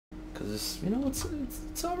because you know it's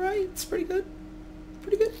all right. It's pretty good,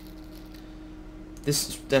 pretty good.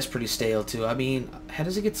 That's pretty stale too. I mean, how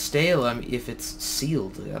does it get stale? I mean, if it's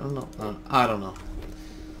sealed, I don't know. I don't know.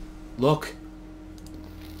 Look,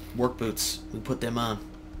 work boots. We put them on.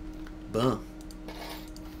 Boom.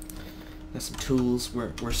 Got some tools.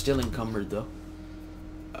 We're still encumbered though.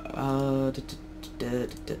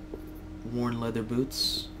 Worn leather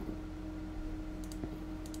boots.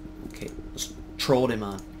 Okay, let's troll him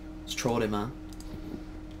on. Let's troll him on.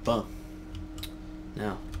 Boom.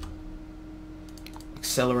 Now,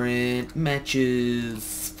 accelerant,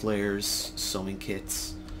 matches, flares, sewing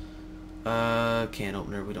kits. Can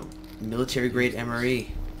opener. We don't. Military grade MRE.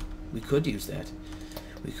 We could use that.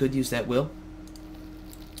 We could use that, Will.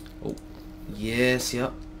 Oh, yes,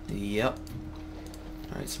 yep.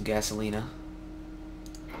 Alright, some gasolina.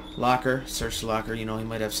 Locker, search the locker. You know, he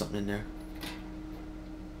might have something in there.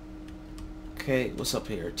 Okay, what's up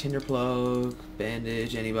here? Tinder plug,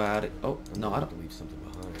 bandage, antibiotic. Oh, no, I don't. Leave something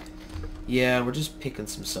behind. Yeah, we're just picking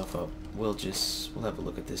some stuff up. We'll have a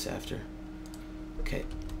look at this after. Okay.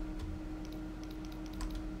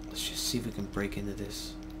 Let's just see if we can break into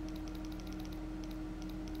this.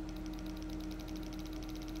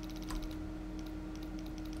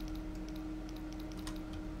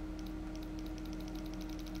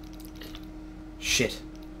 Shit.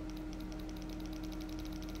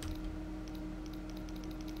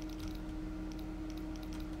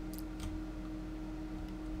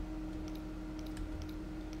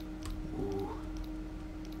 Ooh.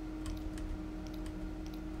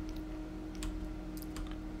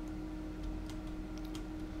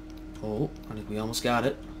 Oh, I think we almost got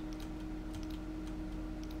it.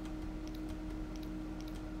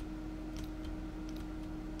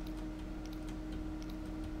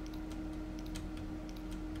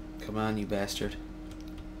 Come on, you bastard.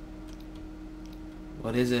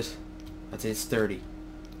 What is it? I'd say it's 30.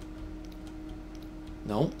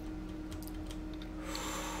 No.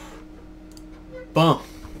 Bump.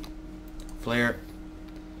 Flare.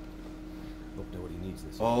 Hope nobody needs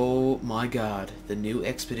this. Oh my god. The new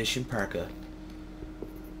Expedition Parka.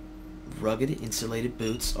 Rugged insulated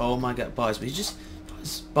boots. Oh my god. Boys,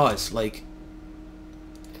 boys, like,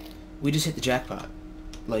 we just hit the jackpot.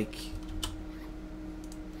 Like,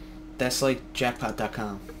 that's like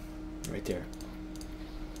jackpot.com right there.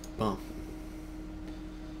 Boom.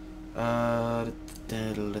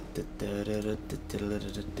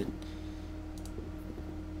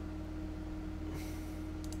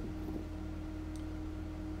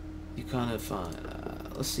 You kind of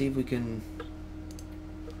let's see if we can.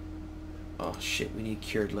 Oh shit, we need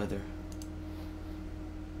cured leather.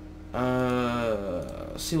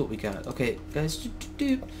 Let's see what we got. Okay, guys.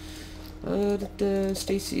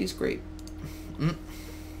 Stacy is great.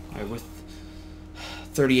 Alright, with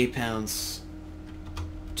 38 pounds.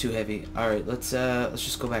 Too heavy. Alright, let's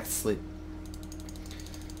just go back to sleep.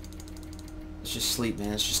 Let's just sleep,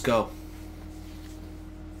 man. Let's just go.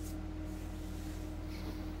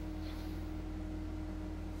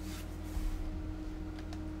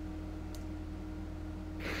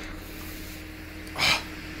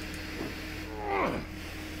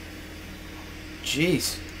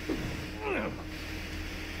 Jeez.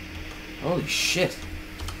 Holy shit.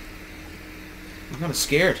 I'm kind of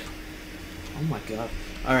scared. Oh my god.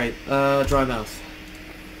 Alright, dry mouth.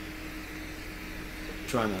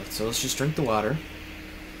 Dry mouth. So let's just drink the water.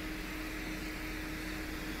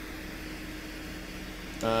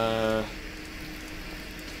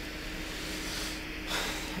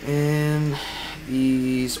 And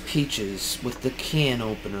these peaches with the can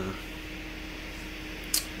opener.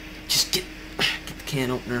 Just get the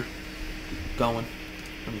can opener going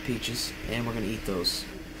on the peaches, and we're gonna eat those.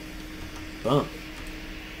 Boom.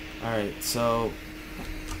 Alright, so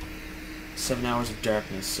 7 hours of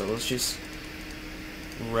darkness, so let's just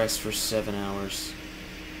rest for 7 hours.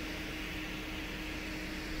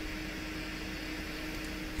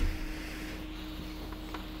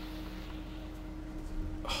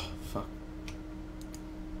 Oh, fuck.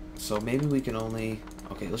 So maybe we can only...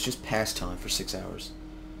 Okay, let's just pass time for 6 hours.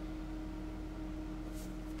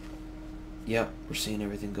 Yep, we're seeing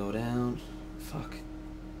everything go down. Fuck.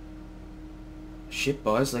 Shit,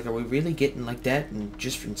 boys, like, are we really getting like that in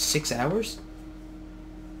just from 6 hours?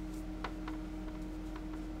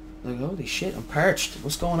 Like, holy shit, I'm parched.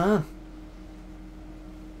 What's going on?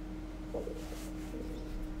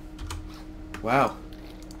 Wow.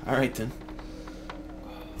 Alright then.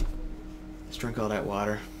 Let's drink all that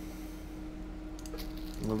water.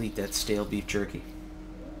 And we'll eat that stale beef jerky.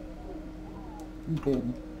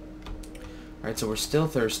 Alright, so we're still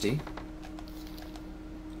thirsty.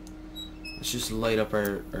 Let's just light up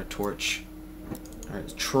our torch.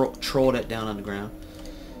 Alright, troll that down on the ground.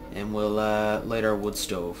 And we'll light our wood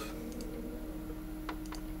stove.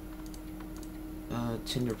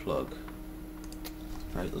 Tinder plug.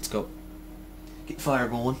 Alright, let's go. Get fire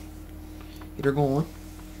going. Get her going.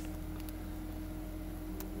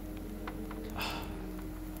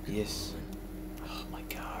 Yes. Oh my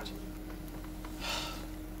god.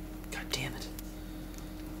 God damn it.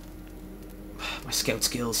 My scout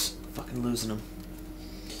skills. Fucking losing them.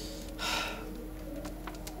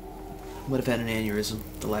 Would have had an aneurysm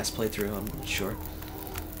the last playthrough, I'm not sure.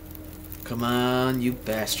 Come on, you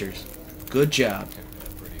bastard. Good job.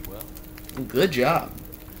 Pretty well. Good job.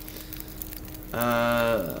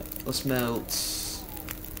 Let's melt.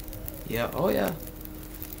 Yeah, oh yeah.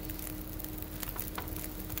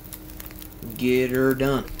 Get her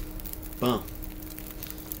done. Boom.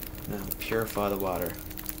 Now purify the water.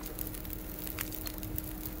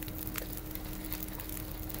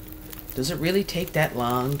 Does it really take that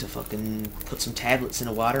long to fucking put some tablets in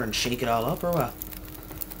the water and shake it all up, or what?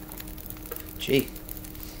 Gee.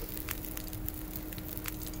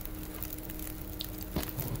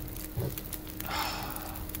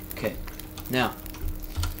 Okay. Now,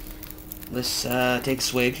 let's take a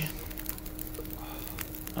swig.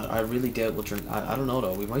 I really doubt we'll drink. I don't know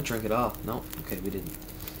though. We might drink it all. No. Okay, we didn't.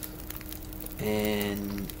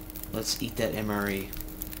 And let's eat that MRE.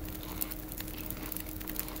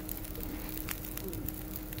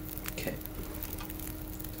 Okay.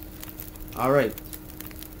 All right.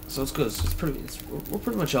 So it's good. We're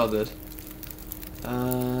pretty much all good.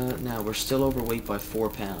 Now we're still overweight by 4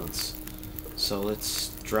 pounds. So let's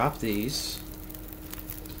drop these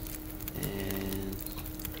and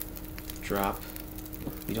drop.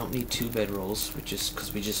 We don't need 2 bedrolls,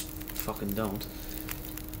 because we just fucking don't.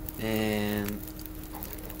 And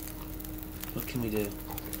what can we do?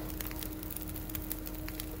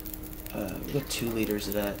 We got 2 liters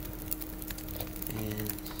of that.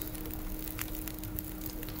 And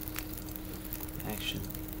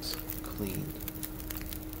actions clean.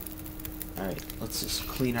 Alright, let's just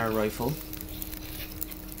clean our rifle.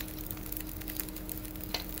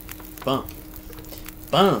 Boom.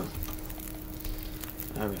 Boom.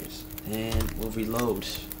 Alright, and we'll reload.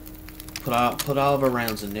 Put all of our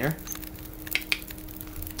rounds in there.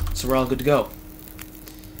 So we're all good to go.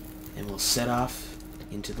 And we'll set off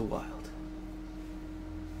into the wild.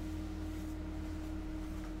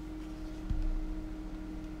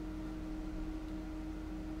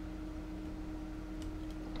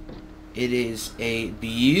 It is a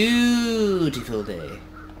beautiful day.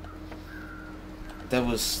 That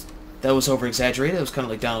was over exaggerated. It was kind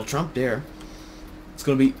of like Donald Trump there. It's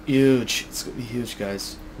gonna be huge. It's gonna be huge,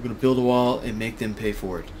 guys. We're gonna build a wall and make them pay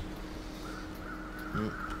for it.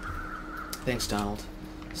 Thanks, Donald.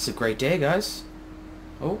 It's a great day, guys.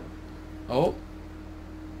 Oh.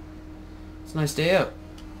 It's a nice day out.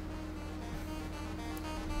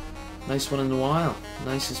 Nice one in a while.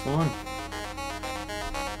 Nicest one.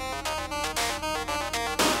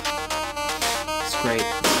 It's great.